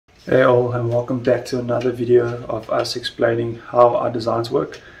Hey all, and welcome back to another video of us explaining how our designs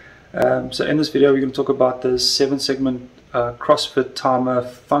work. So in this video we're going to talk about the 7-segment CrossFit timer,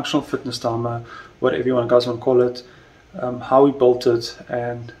 functional fitness timer, whatever you guys want to call it, how we built it,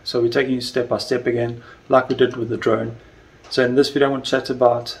 and so we're taking you step by step again like we did with the drone. So in this video I want to chat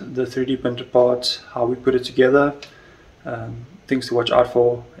about the 3D printed parts, how we put it together, things to watch out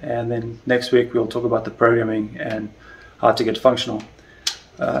for, and then next week we'll talk about the programming and how to get functional.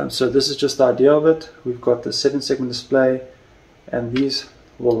 So this is just the idea of it. We've got the 7-segment display, and these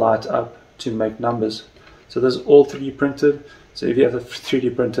will light up to make numbers. So this is all 3D printed. So if you have a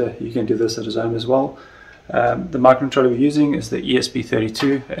 3D printer, you can do this at home as well. The microcontroller we're using is the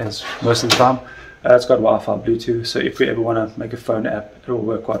ESP32, as most of the time. It's got Wi-Fi, Bluetooth, so if we ever want to make a phone app, it will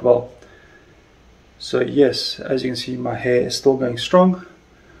work quite well. So yes, as you can see, my hair is still going strong.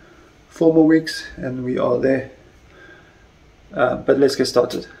 4 more weeks and we are there. But let's get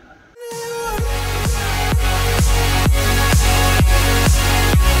started.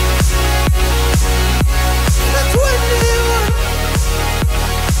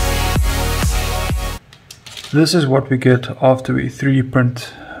 This is what we get after we 3D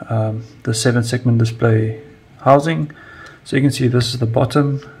print the 7-segment display housing. So you can see this is the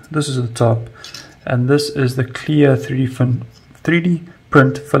bottom, this is the top, and this is the clear 3D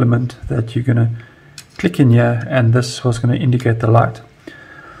print filament that you're going to click in here, and this was going to indicate the light.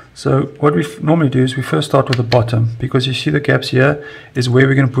 So what we normally do is we first start with the bottom, because you see the gaps here is where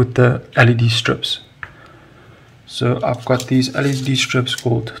we're going to put the LED strips. So I've got these LED strips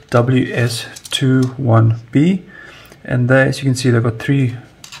called WS21B, and there, as you can see, they've got three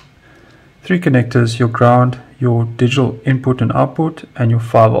connectors: your ground, your digital input and output, and your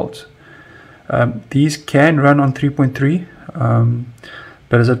 5 volts. These can run on 3.3,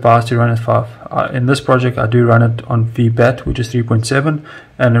 but it's advised to run at 5. In this project I do run it on VBAT, which is 3.7,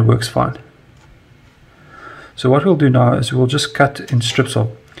 and it works fine. So what we'll do now is we'll just cut in strips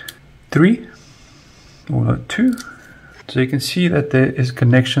of 3 or 2. So you can see that there is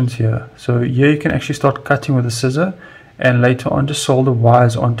connections here. So here you can actually start cutting with a scissor, and later on just solder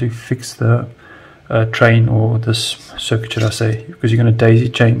wires on to fix the train, or this circuit should I say, because you're going to daisy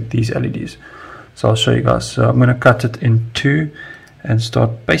chain these LEDs. So I'll show you guys. So I'm going to cut it in 2 and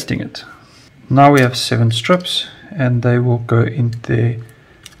start pasting it. Now we have 7 strips, and they will go in their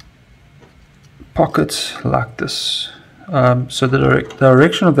pockets like this. So the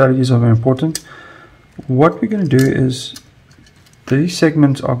direction of the LEDs are very important. What we're going to do is these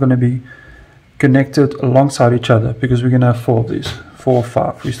segments are going to be connected alongside each other, because we're going to have 4 of these, 4 or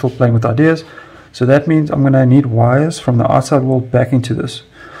 5. We're still playing with ideas. So that means I'm going to need wires from the outside wall back into this.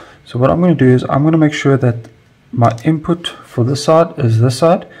 So what I'm going to do is I'm going to make sure that my input for this side is this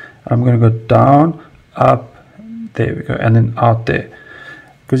side. I'm going to go down, up, there we go, and then out there.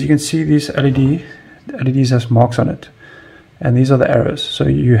 Because you can see these LEDs has marks on it, and these are the arrows. So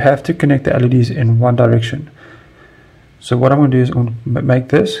you have to connect the LEDs in one direction. So what I'm going to do is I'm going to make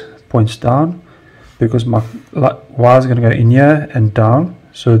this points down, because my wire is going to go in here and down.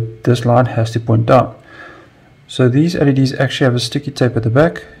 So this line has to point down. So these LEDs actually have a sticky tape at the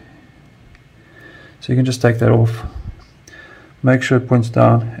back. So you can just take that off, make sure it points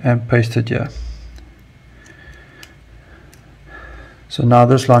down, and paste it here. So now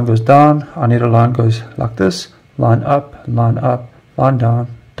this line goes down. I need a line goes like this: line up, line down,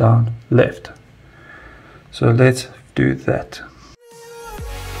 down, left. So let's do that.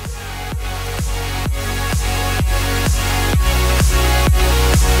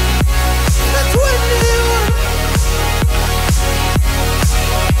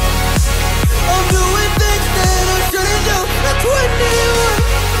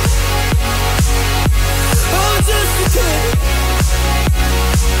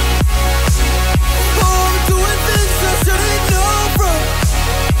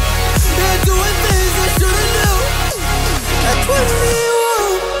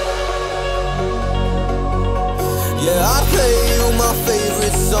 Yeah, I play you my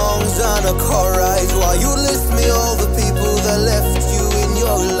favorite songs on a car ride while you list me all the people that left you in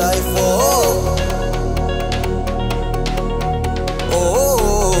your life. Oh, oh,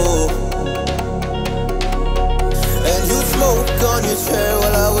 oh. And you smoke on your chair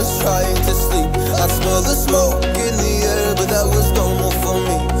while I was trying to sleep. I smell the smoke in the air, but that was normal for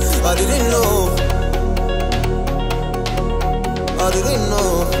me. I didn't know, I didn't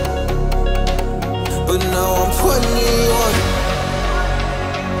know. But now I'm 21.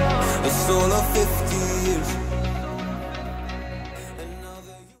 It's all of 50 years.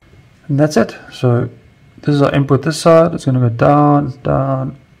 And that's it. So this is our input this side. It's going to go down,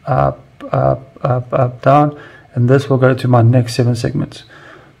 down, up, up, up, up, down, and this will go to my next 7 segments.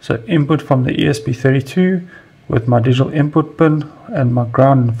 So input from the ESP32 with my digital input pin and my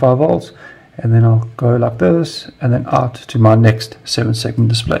ground and 5 volts, and then I'll go like this and then out to my next 7-segment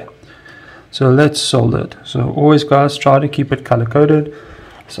display. So let's solder it. So always guys, try to keep it color coded.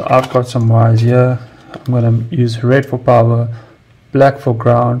 So I've got some wires here. I'm going to use red for power, black for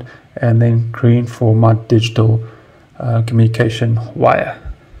ground, and then green for my digital communication wire.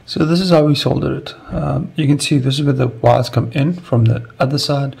 So this is how we solder it. You can see this is where the wires come in from the other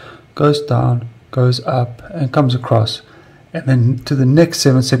side, goes down, goes up, and comes across, and then to the next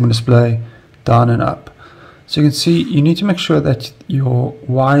 7-segment display, down and up. So you can see you need to make sure that your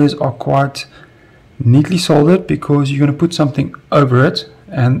wires are quite neatly soldered, because you're going to put something over it,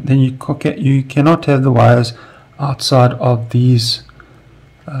 and then you cannot have the wires outside of these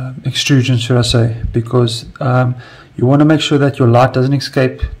extrusions, should I say, because you want to make sure that your light doesn't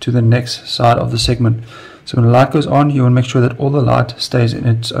escape to the next side of the segment. So when the light goes on, you want to make sure that all the light stays in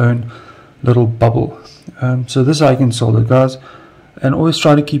its own little bubble. So this is how you can solder, guys, and always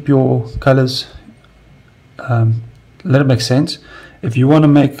try to keep your colors, let it make sense. If you want to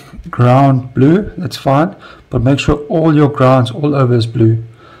make ground blue, that's fine, but make sure all your grounds all over is blue.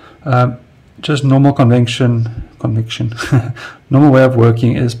 Just normal convention normal way of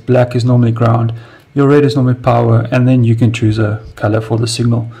working is black is normally ground, your red is normally power, and then you can choose a color for the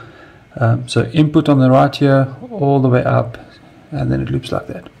signal. So input on the right here, all the way up, and then it loops like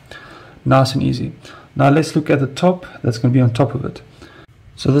that. Nice and easy. Now let's look at the top that's going to be on top of it.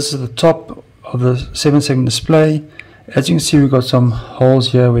 So this is the top of the 7-segment display. As you can see, we've got some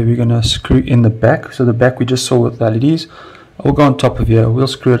holes here where we're going to screw in the back. So the back we just saw with the LEDs. We'll go on top of here, we'll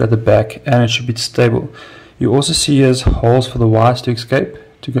screw it at the back, and it should be stable. You also see here's holes for the wires to escape,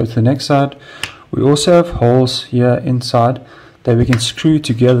 to go to the next side. We also have holes here inside that we can screw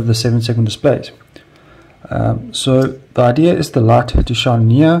together the 7-segment displays. So the idea is the light to shine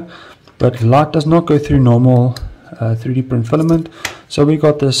here, but light does not go through normal 3D print filament. So we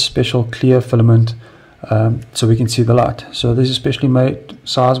got this special clear filament so we can see the light. So this is specially made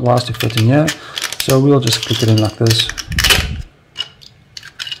size wise to fit in here. So we'll just click it in like this.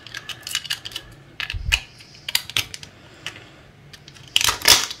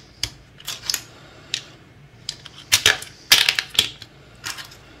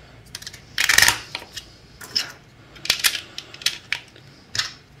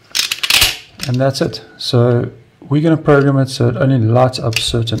 And that's it. So we're going to program it so it only lights up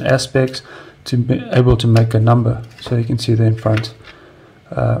certain aspects to be able to make a number. So you can see there in front,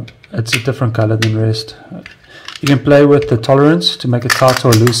 it's a different color than the rest. You can play with the tolerance to make it tighter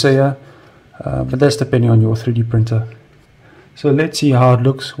or looser here, but that's depending on your 3D printer. So let's see how it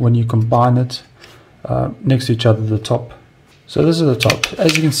looks when you combine it next to each other, the top. So this is the top.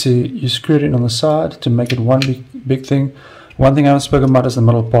 As you can see, you screw it in on the side to make it one big thing. One thing I haven't spoken about is the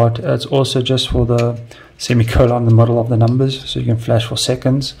middle part. It's also just for the semicolon in the middle of the numbers, so you can flash for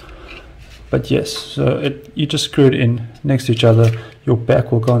seconds. But yes, so you just screw it in next to each other. Your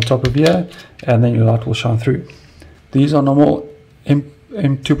back will go on top of here, and then your light will shine through. These are normal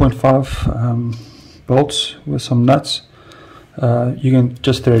M2.5 bolts with some nuts. You can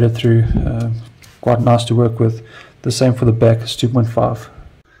just thread it through. Quite nice to work with. The same for the back, it's 2.5.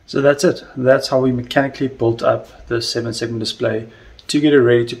 So that's it. That's how we mechanically built up the 7-segment display to get it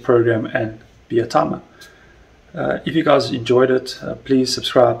ready to program and be a timer. If you guys enjoyed it, please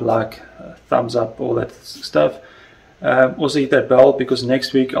subscribe, like, thumbs up, all that stuff. Also hit that bell, because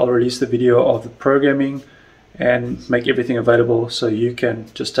next week I'll release the video of the programming and make everything available, so you can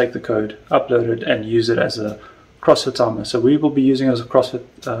just take the code, upload it, and use it as a CrossFit timer. So we will be using it as a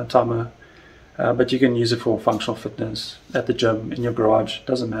CrossFit timer, but you can use it for functional fitness at the gym, in your garage,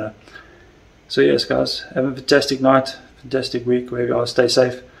 doesn't matter. So yes guys, have a fantastic night, fantastic week, wherever you are, stay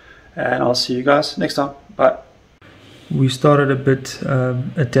safe, and I'll see you guys next time. Bye. We started a bit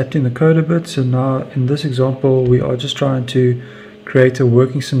adapting the code a bit. So now in this example we are just trying to create a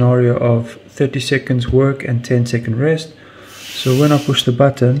working scenario of 30 seconds work and 10-second rest. So when I push the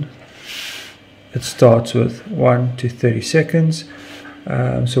button, it starts with 1 to 30 seconds.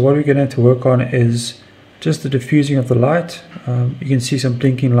 So what we're going to have to work on is just the diffusing of the light. You can see some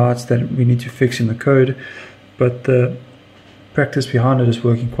blinking lights that we need to fix in the code, but the practice behind it is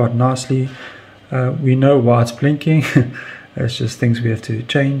working quite nicely. We know why it's blinking. It's just things we have to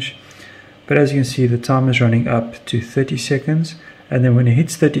change. But as you can see, the time is running up to 30 seconds, and then when it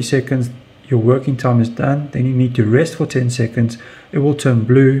hits 30 seconds, your working time is done. Then you need to rest for 10 seconds. It will turn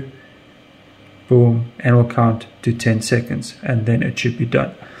blue, boom, and will count to 10 seconds, and then it should be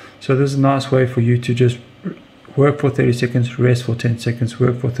done. So this is a nice way for you to just work for 30 seconds, rest for 10 seconds,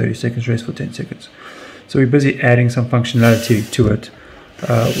 work for 30 seconds, rest for 10 seconds. So we're busy adding some functionality to it.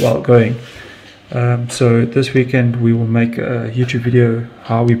 while going. So this weekend we will make a YouTube video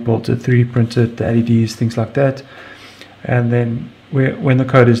how we built it, 3D printed, the LEDs, things like that. And then when the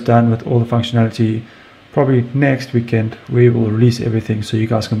code is done with all the functionality, probably next weekend we will release everything so you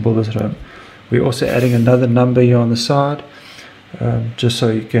guys can build this at home. We're also adding another number here on the side, just so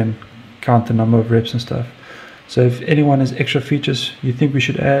you can count the number of reps and stuff. So if anyone has extra features you think we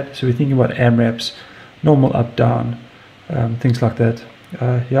should add, so we're thinking about AMRAPs, normal up down, things like that,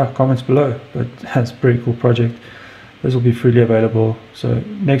 yeah, comments below. But that's a pretty cool project. This will be freely available. So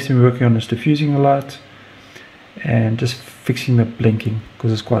next thing we're working on is diffusing the light and just fixing the blinking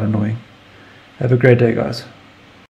because it's quite annoying. Have a great day, guys.